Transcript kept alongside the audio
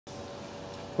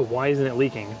But why isn't it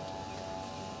leaking?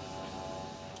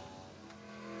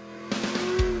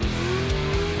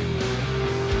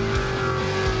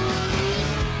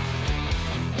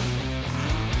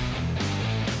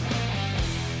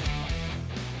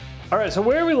 All right, so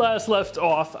where we last left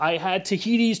off, I had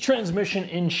Tahiti's transmission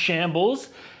in shambles,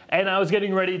 and I was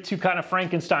getting ready to kind of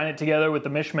Frankenstein it together with the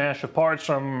mishmash of parts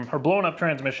from her blown up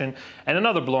transmission and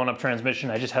another blown up transmission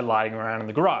I just had lying around in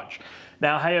the garage.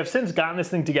 Now, I have since gotten this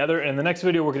thing together, and in the next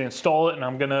video we're gonna install it, and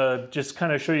I'm gonna just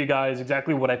kind of show you guys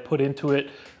exactly what I put into it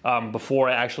before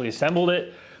I actually assembled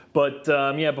it. But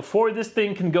yeah, before this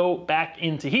thing can go back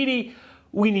in Tahiti,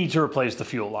 we need to replace the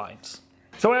fuel lines.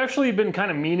 So I actually been kind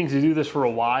of meaning to do this for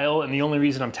a while, and the only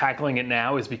reason I'm tackling it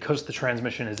now is because the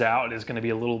transmission is out. It's going to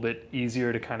be a little bit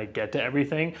easier to kind of get to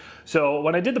everything. So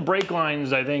when I did the brake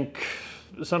lines, I think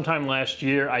sometime last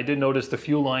year, I did notice the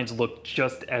fuel lines looked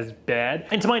just as bad.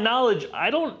 And to my knowledge,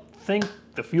 I don't think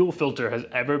the fuel filter has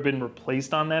ever been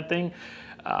replaced on that thing.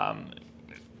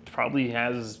 Probably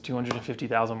has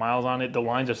 250,000 miles on it. The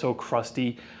lines are so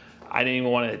crusty, I didn't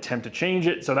even want to attempt to change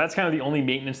it. So that's kind of the only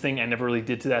maintenance thing I never really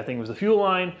did to that thing was the fuel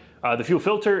line, the fuel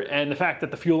filter, and the fact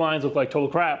that the fuel lines look like total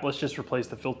crap. Let's just replace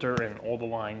the filter and all the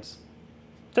lines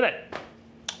today.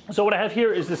 So what I have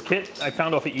here is this kit I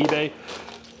found off of eBay.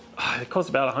 It costs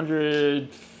about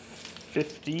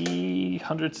 150,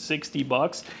 160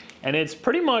 bucks. And it's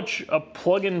pretty much a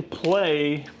plug and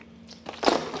play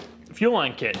fuel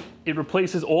line kit. It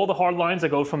replaces all the hard lines that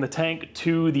go from the tank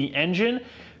to the engine.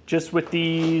 Just with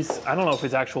these, I don't know if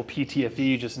it's actual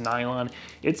PTFE, just nylon.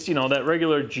 It's, you know, that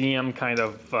regular GM kind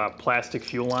of plastic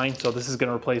fuel line. So this is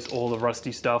gonna replace all the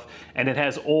rusty stuff. And it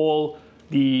has all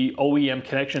the OEM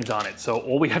connections on it. So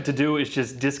all we have to do is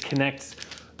just disconnect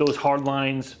those hard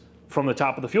lines from the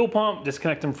top of the fuel pump,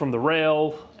 disconnect them from the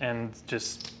rail, and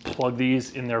just plug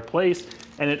these in their place.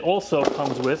 And it also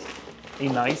comes with a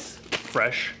nice,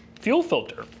 fresh fuel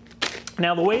filter.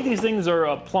 Now, the way these things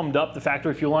are plumbed up, the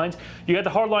factory fuel lines, you got the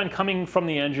hard line coming from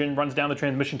the engine, runs down the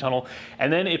transmission tunnel,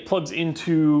 and then it plugs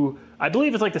into, I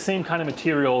believe it's like the same kind of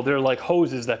material. They're like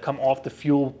hoses that come off the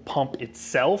fuel pump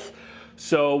itself.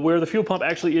 So where the fuel pump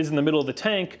actually is in the middle of the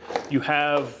tank, you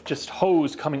have just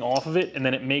hose coming off of it, and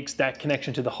then it makes that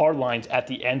connection to the hard lines at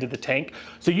the end of the tank.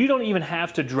 So you don't even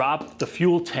have to drop the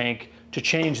fuel tank to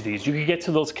change these. You can get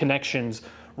to those connections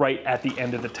right at the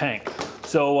end of the tank.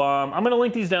 So I'm gonna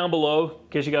link these down below in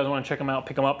case you guys wanna check them out,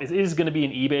 pick them up. It is gonna be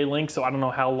an eBay link, so I don't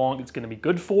know how long it's gonna be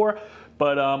good for,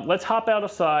 but let's hop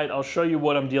outside. I'll show you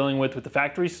what I'm dealing with the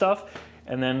factory stuff,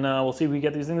 and then we'll see if we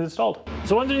get these things installed.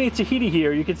 So underneath Tahiti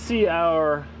here, you can see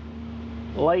our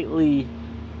lightly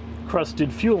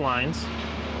crusted fuel lines.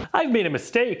 I've made a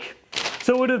mistake.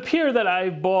 So it would appear that I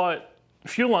bought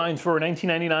fuel lines for a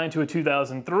 1999 to a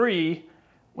 2003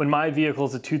 when my vehicle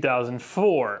is a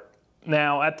 2004.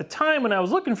 Now, at the time when I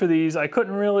was looking for these, I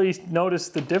couldn't really notice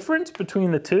the difference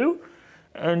between the two.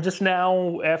 And just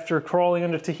now, after crawling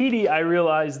under Tahiti, I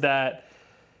realized that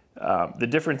the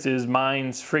difference is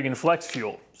mine's friggin' flex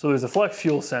fuel. So there's a flex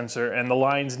fuel sensor, and the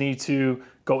lines need to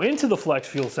go into the flex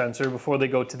fuel sensor before they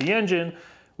go to the engine,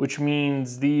 which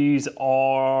means these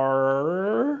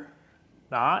are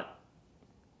not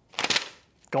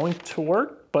going to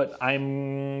work, but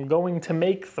I'm going to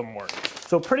make them work.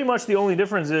 So pretty much the only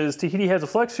difference is Tahiti has a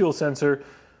flex fuel sensor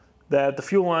that the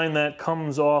fuel line that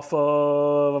comes off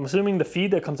of, I'm assuming the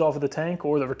feed that comes off of the tank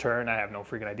or the return, I have no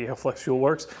freaking idea how flex fuel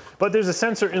works, but there's a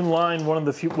sensor in line with one of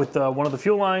the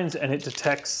fuel lines, and it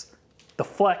detects the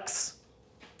flex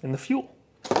in the fuel.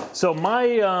 So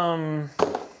my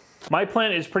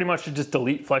plan is pretty much to just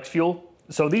delete flex fuel.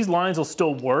 So these lines will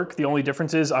still work. The only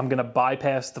difference is I'm gonna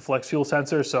bypass the flex fuel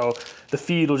sensor. So the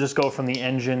feed will just go from the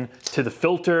engine to the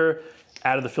filter,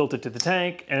 out of the filter to the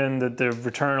tank, and the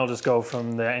return will just go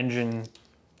from the engine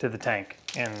to the tank.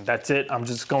 And that's it. I'm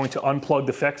just going to unplug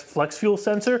the flex fuel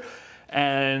sensor,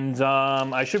 and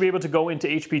I should be able to go into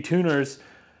HP Tuners,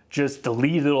 just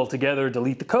delete it altogether,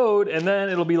 delete the code, and then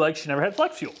it'll be like she never had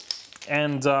flex fuel.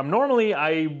 And normally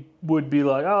I would be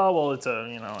like, oh, well, it's a,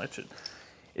 you know, it should,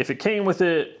 if it came with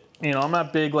it, you know, I'm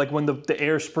not big, like when the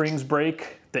air springs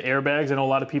break, the airbags, I know a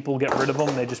lot of people get rid of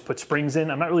them, they just put springs in.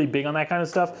 I'm not really big on that kind of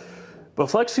stuff. But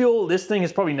flex fuel, this thing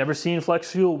has probably never seen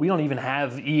flex fuel. We don't even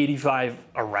have E85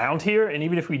 around here, and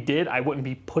even if we did, I wouldn't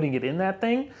be putting it in that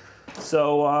thing.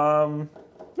 So,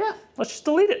 yeah, let's just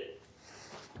delete it.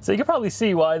 So you can probably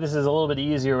see why this is a little bit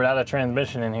easier without a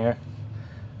transmission in here.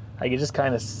 I can just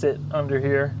kind of sit under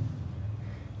here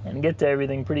and get to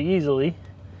everything pretty easily.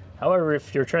 However,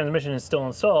 if your transmission is still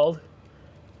installed,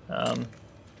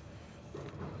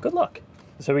 good luck.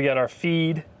 So we got our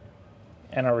feed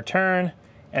and our return,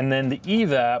 and then the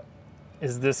evap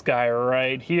is this guy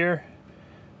right here.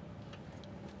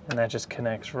 And that just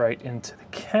connects right into the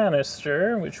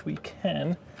canister, which we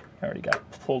can. I already got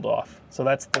pulled off. So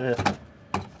that's the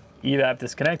evap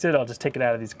disconnected. I'll just take it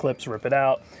out of these clips, rip it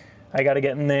out. I got to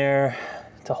get in there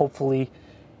to hopefully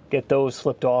get those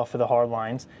flipped off for the hard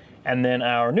lines. And then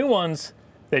our new ones,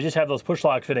 they just have those push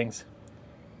lock fittings.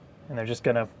 And they're just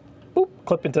gonna boop,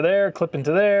 clip into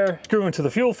there, screw into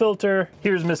the fuel filter.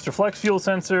 Here's Mr. Flex fuel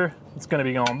sensor. It's gonna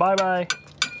be going bye-bye.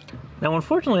 Now,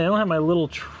 unfortunately, I don't have my little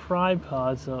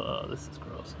tripod, so oh, this is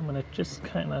gross. I'm gonna just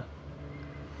kind of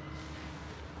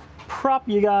prop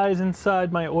you guys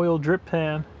inside my oil drip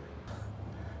pan.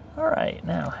 All right,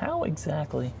 now how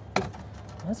exactly?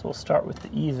 I guess we'll start with the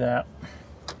evap.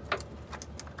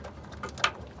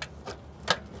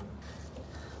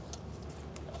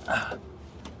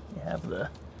 You have the,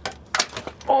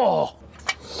 oh!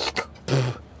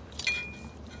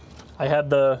 I had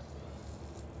the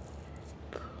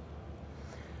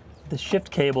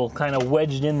shift cable kind of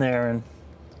wedged in there, and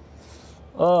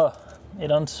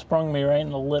it unsprung me right in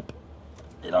the lip.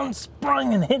 It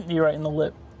unsprung and hit me right in the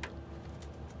lip.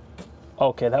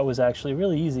 Okay, that was actually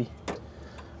really easy.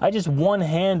 I just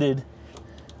one-handed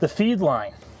the feed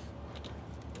line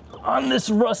on this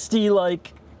rusty,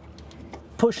 like,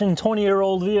 pushing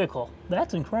 20-year-old vehicle.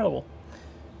 That's incredible.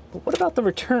 But what about the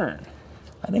return?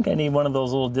 I think I need one of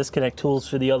those little disconnect tools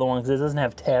for the other one because it doesn't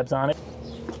have tabs on it.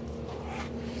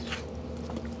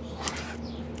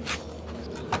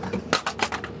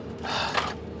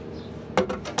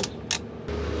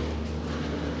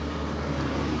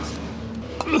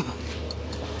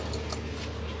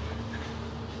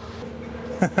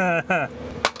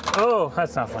 Oh,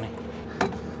 that's not funny.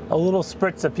 A little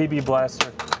spritz of PB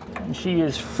Blaster. And she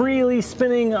is freely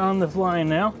spinning on the line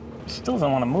now. Still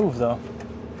doesn't want to move though.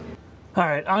 All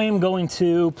right, I am going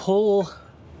to pull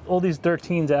all these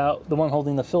 13s out. The one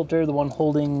holding the filter, the one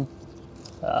holding,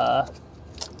 I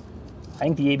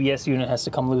think the ABS unit has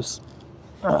to come loose.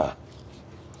 Ugh.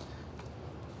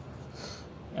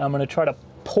 I'm gonna try to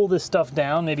pull this stuff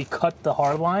down, maybe cut the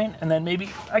hard line, and then maybe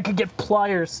I could get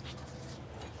pliers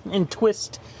and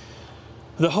twist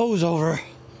the hose over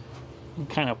and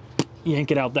kind of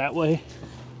yank it out that way,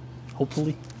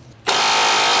 hopefully.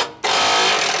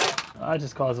 I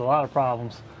just caused a lot of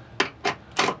problems.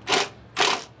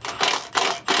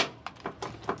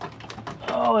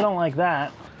 Oh, I don't like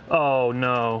that. Oh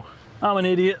no, I'm an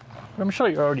idiot. I'm sure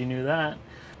you already knew that.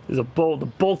 There's a bolt, the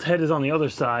bolt head is on the other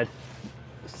side.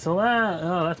 So that,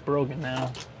 oh, that's broken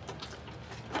now.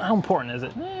 How important is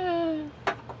it?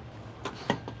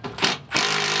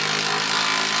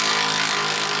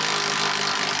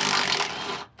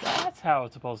 That's how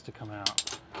it's supposed to come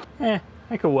out.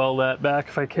 I could weld that back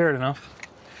if I cared enough.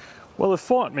 Well, it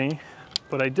fought me,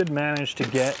 but I did manage to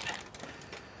get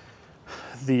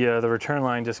the return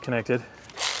line disconnected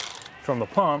from the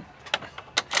pump.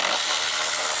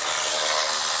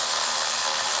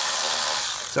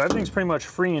 So everything's pretty much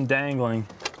free and dangling.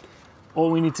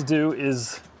 All we need to do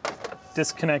is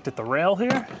disconnect at the rail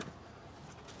here.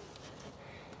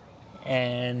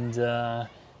 And yeah,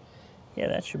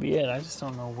 that should be it. I just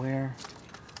don't know where. So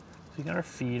we got our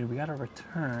feed, we got our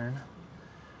return.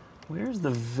 Where's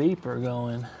the vapor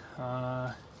going?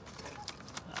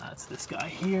 That's this guy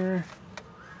here.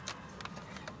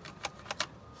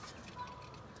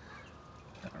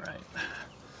 All right.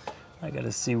 I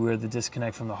gotta see where the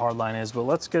disconnect from the hard line is, but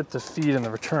let's get the feed and the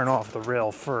return off the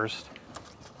rail first.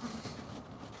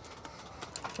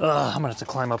 I'm gonna have to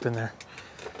climb up in there.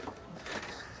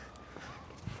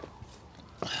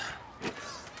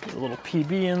 Get a little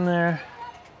PB in there.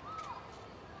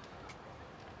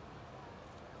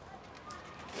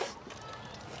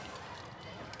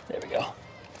 There we go.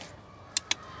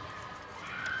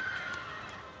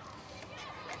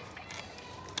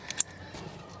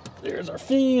 There's our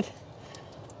feed.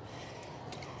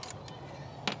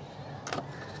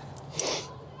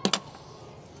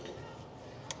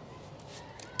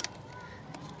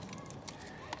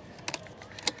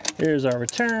 Here's our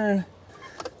return.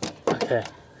 Okay,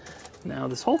 now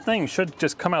this whole thing should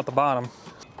just come out the bottom.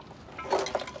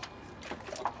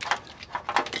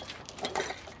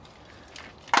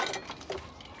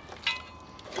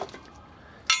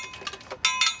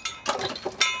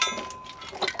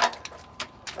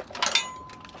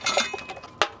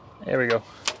 There we go.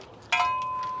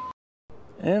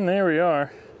 And there we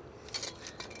are.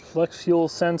 Flex fuel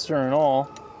sensor and all.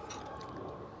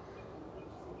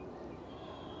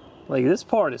 Like, this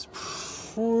part is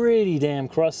pretty damn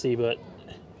crusty, but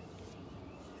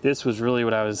this was really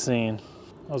what I was seeing.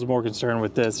 I was more concerned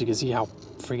with this. You can see how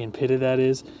friggin' pitted that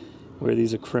is, where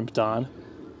these are crimped on.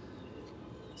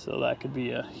 So that could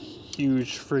be a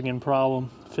huge friggin'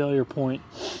 problem, failure point.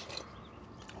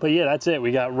 But yeah, that's it.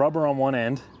 We got rubber on one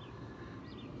end,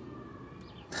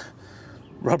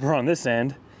 rubber on this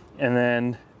end, and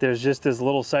then there's just this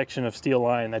little section of steel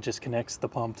line that just connects the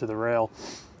pump to the rail.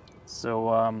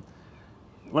 So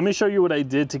let me show you what I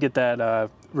did to get that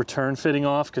return fitting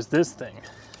off, because this thing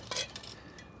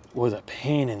was a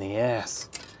pain in the ass.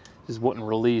 Just wouldn't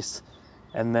release.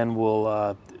 And then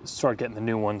we'll start getting the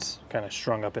new ones kind of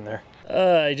strung up in there.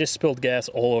 I just spilled gas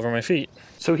all over my feet.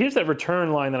 So here's that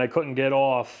return line that I couldn't get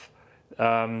off.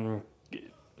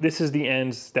 This is the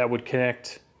ends that would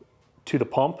connect to the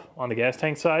pump on the gas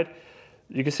tank side.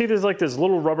 You can see there's like this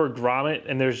little rubber grommet,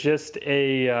 and there's just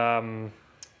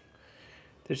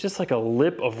like a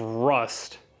lip of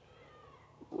rust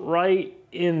right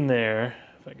in there.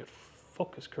 If I could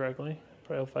focus correctly.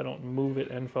 Probably if I don't move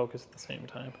it and focus at the same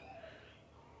time.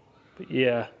 But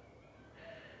yeah,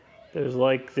 there's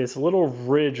like this little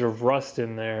ridge of rust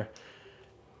in there,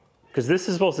 because this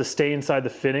is supposed to stay inside the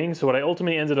fitting. So what I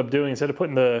ultimately ended up doing, instead of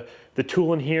putting the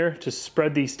tool in here to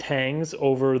spread these tangs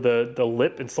over the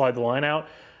lip and slide the line out,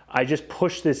 I just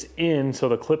push this in so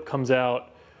the clip comes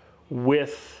out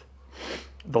with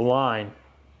the line.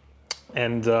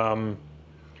 And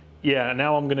yeah,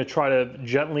 now I'm gonna try to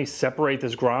gently separate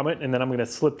this grommet, and then I'm gonna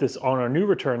slip this on our new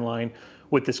return line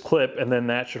with this clip, and then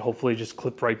that should hopefully just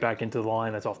clip right back into the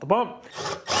line that's off the pump.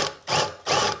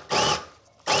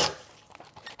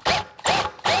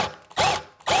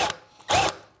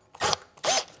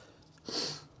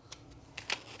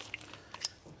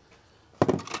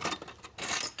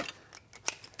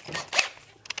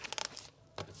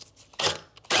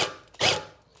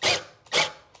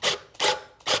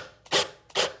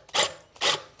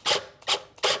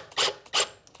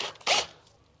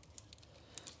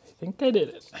 I think I did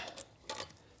it.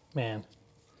 Man,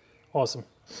 awesome.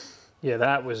 Yeah,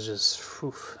 that was just,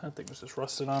 whew, that thing was just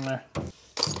rusted on there.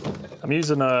 I'm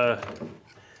using a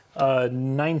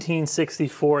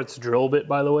 1964 drill bit,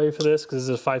 by the way, for this, because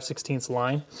this is a 5/16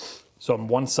 line. So I'm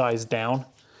one size down.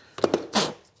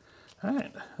 All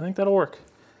right, I think that'll work.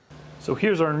 So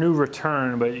here's our new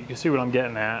return, but you can see what I'm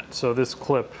getting at. So this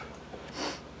clip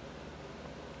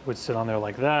would sit on there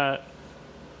like that.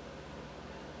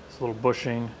 This little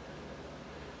bushing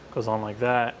goes on like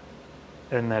that,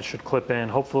 and that should clip in.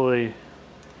 Hopefully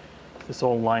this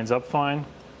all lines up fine.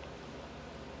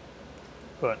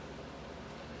 But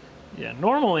yeah,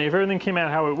 normally if everything came out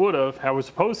how it would have, how it was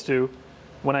supposed to,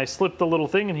 when I slipped the little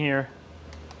thing in here,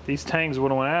 these tangs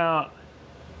would have went out,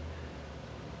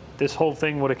 this whole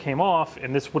thing would have came off,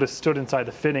 and this would have stood inside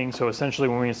the fitting. So essentially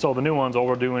when we install the new ones, all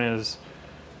we're doing is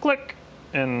click,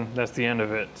 and that's the end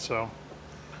of it. So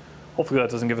hopefully that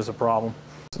doesn't give us a problem.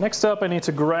 So next up, I need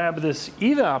to grab this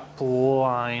evap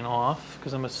line off,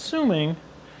 because I'm assuming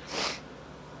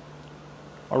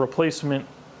our replacement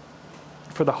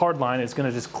for the hard line is going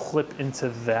to just clip into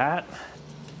that.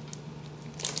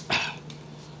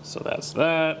 So that's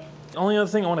that. The only other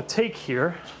thing I want to take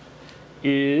here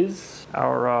is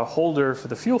our holder for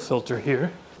the fuel filter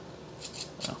here.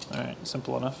 Oh, all right,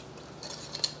 simple enough.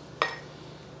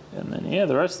 And then yeah,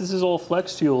 the rest of this is all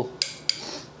flex fuel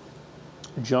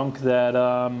junk that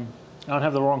I don't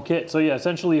have the wrong kit. So yeah,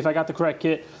 essentially if I got the correct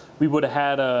kit, we would have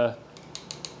had a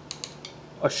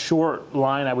short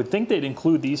line. I would think they'd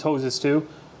include these hoses too.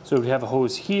 So we'd have a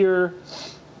hose here,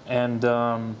 and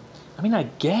I mean, I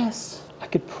guess I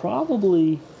could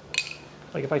probably,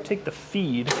 like if I take the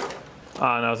feed,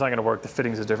 no, it's not gonna work, the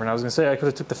fittings are different. I was gonna say I could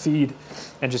have took the feed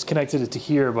and just connected it to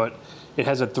here, but it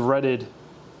has a threaded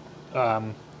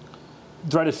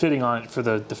fitting on it for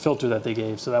the filter that they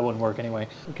gave, so that wouldn't work anyway.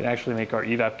 We can actually make our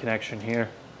evap connection here.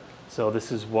 So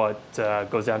this is what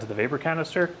goes down to the vapor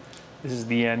canister. This is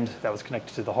the end that was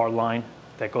connected to the hard line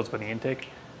that goes by the intake.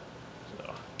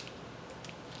 So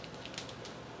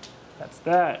that's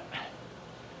that.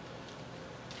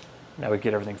 Now we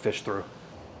get everything fished through.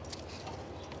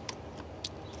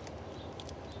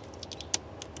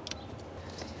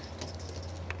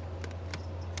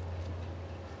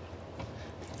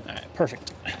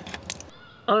 Perfect.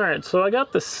 All right, so I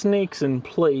got the snakes in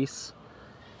place,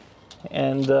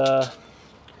 and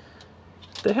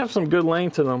they have some good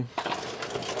length to them.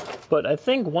 But I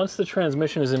think once the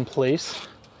transmission is in place,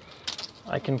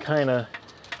 I can kind of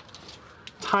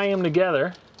tie them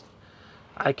together.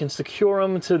 I can secure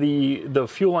them to the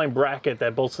fuel line bracket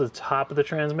that bolts to the top of the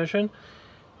transmission,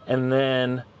 and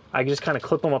then I can just kind of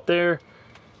clip them up there,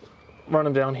 run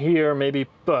them down here, maybe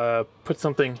put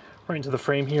something right into the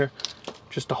frame here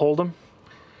just to hold them,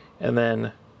 and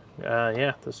then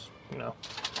yeah, there's, you know,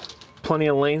 plenty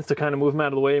of lanes to kind of move them out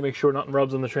of the way, make sure nothing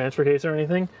rubs on the transfer case or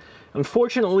anything,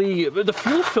 Unfortunately, the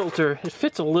fuel filter, it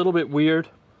fits a little bit weird.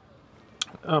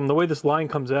 The way this line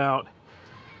comes out,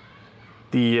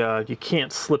 you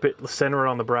can't slip it, center it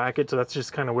on the bracket, so that's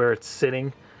just kind of where it's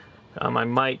sitting. I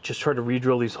might just try to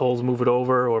re-drill these holes, move it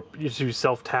over, or just use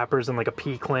self-tappers and like a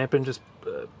P-clamp and just,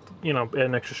 you know, add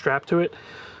an extra strap to it.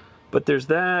 But there's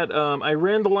that. I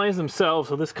ran the lines themselves,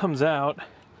 so this comes out.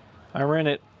 I ran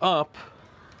it up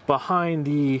behind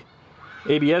the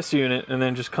ABS unit and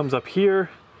then just comes up here,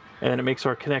 and it makes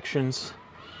our connections.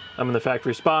 I'm in the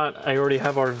factory spot. I already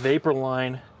have our vapor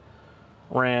line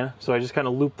ran, so I just kind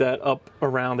of loop that up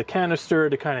around the canister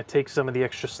to kind of take some of the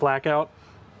extra slack out.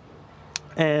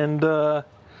 And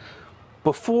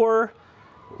before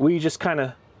we just kind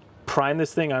of prime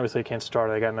this thing, obviously I can't start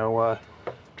it. I got no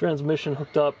transmission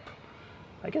hooked up.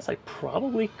 I guess I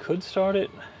probably could start it.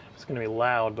 It's gonna be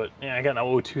loud, but yeah, I got no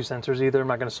O2 sensors either. I'm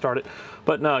not gonna start it.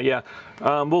 But no, yeah,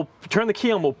 we'll turn the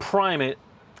key on, we'll prime it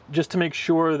just to make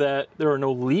sure that there are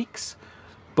no leaks.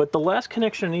 But the last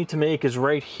connection I need to make is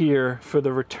right here for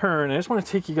the return. I just want to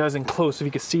take you guys in close if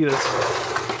you can see this.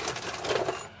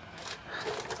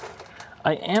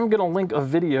 I am gonna link a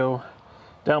video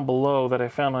down below that I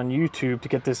found on YouTube to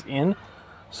get this in.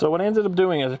 So what I ended up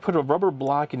doing is I put a rubber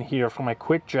block in here for my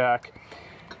quick jack,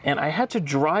 and I had to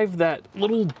drive that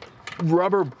little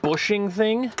rubber bushing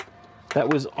thing that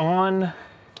was on,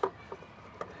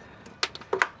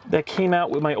 that came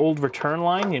out with my old return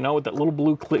line, you know, with that little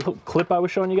blue clip I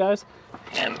was showing you guys.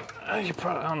 And you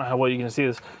probably, I don't know how well you can see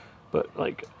this, but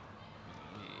like,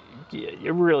 yeah,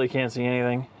 you really can't see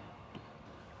anything.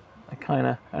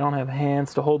 I don't have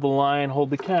hands to hold the line, hold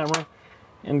the camera,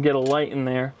 and get a light in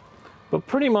there. But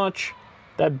pretty much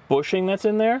that bushing that's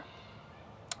in there,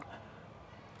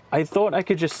 I thought I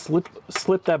could just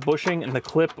slip that bushing and the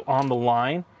clip on the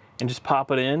line and just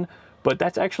pop it in, but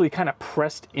that's actually kind of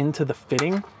pressed into the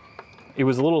fitting. It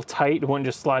was a little tight, it wouldn't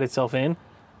just slide itself in.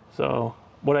 So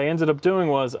what I ended up doing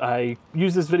was I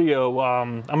used this video,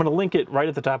 I'm gonna link it right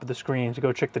at the top of the screen to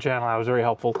go check the channel out. It was very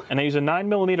helpful. And I used a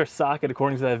 9mm socket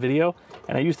according to that video,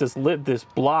 and I used this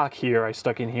block here I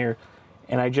stuck in here,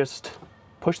 and I just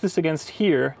pushed this against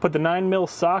here, put the 9mm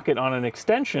socket on an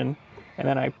extension, and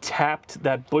then I tapped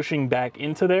that bushing back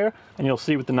into there, and you'll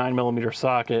see with the 9mm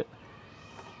socket,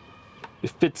 it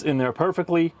fits in there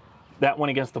perfectly. That one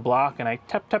against the block, and I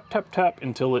tap, tap, tap, tap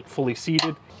until it fully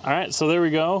seated. All right, so there we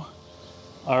go.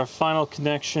 Our final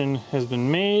connection has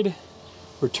been made.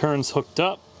 Return's hooked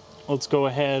up. Let's go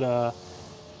ahead,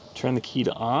 turn the key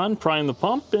to on, prime the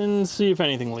pump, and see if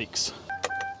anything leaks.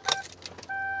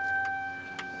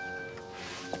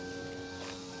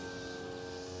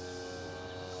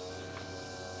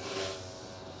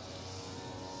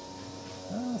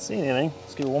 I don't see anything.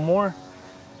 Let's give it one more.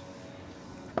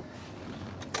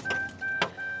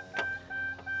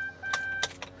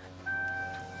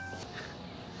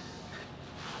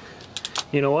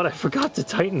 You know what? I forgot to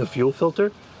tighten the fuel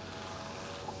filter.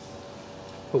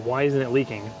 But why isn't it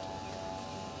leaking?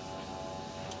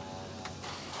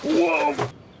 Whoa!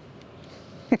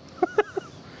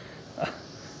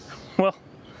 Well,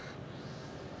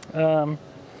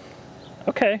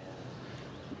 okay.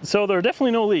 So there are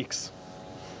definitely no leaks.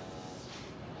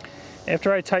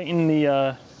 After I tighten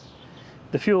the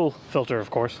fuel filter, of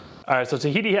course. All right, so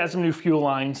Tahiti has some new fuel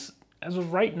lines. As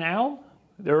of right now,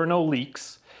 there are no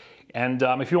leaks. And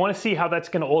if you want to see how that's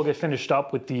going to all get finished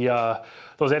up with the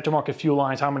those aftermarket fuel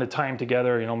lines, how I'm going to tie them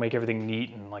together, you know, make everything neat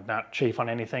and like not chafe on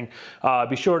anything,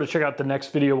 be sure to check out the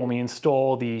next video when we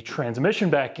install the transmission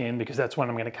back in, because that's when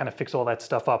I'm going to kind of fix all that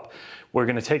stuff up. We're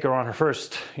going to take her on her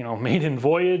first, you know, maiden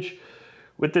voyage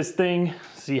with this thing,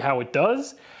 see how it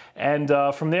does. And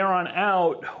from there on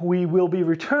out, we will be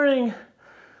returning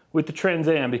with the Trans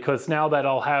Am, because now that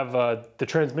I'll have the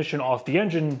transmission off the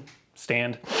engine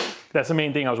stand, that's the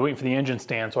main thing. I was waiting for the engine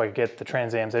stand so I could get the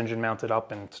Trans Am's engine mounted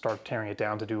up and start tearing it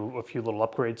down to do a few little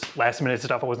upgrades. Last minute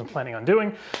stuff I wasn't planning on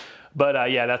doing.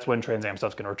 But yeah, that's when Trans Am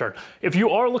stuff's gonna return. If you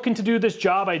are looking to do this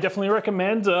job, I definitely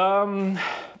recommend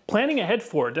planning ahead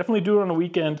for it. Definitely do it on a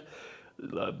weekend.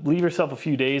 Leave yourself a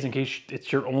few days in case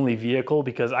it's your only vehicle,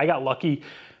 because I got lucky.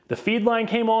 The feed line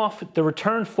came off, the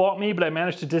return fought me, but I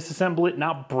managed to disassemble it,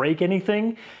 not break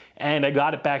anything. And I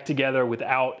got it back together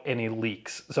without any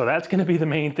leaks. So that's gonna be the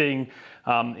main thing,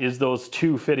 is those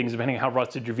two fittings, depending on how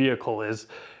rusted your vehicle is.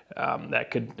 That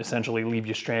could essentially leave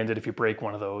you stranded if you break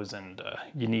one of those and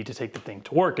you need to take the thing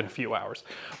to work in a few hours.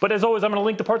 But as always, I'm gonna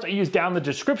link the parts I used down in the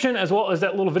description, as well as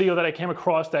that little video that I came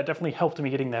across that definitely helped me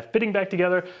getting that fitting back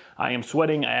together. I am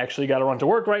sweating. I actually gotta run to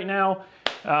work right now,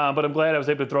 but I'm glad I was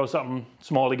able to throw something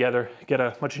small together, get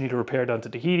a much needed repair done to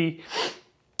Tahiti.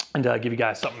 and give you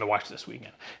guys something to watch this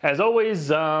weekend. As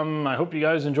always, I hope you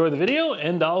guys enjoy the video,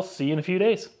 and I'll see you in a few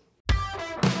days.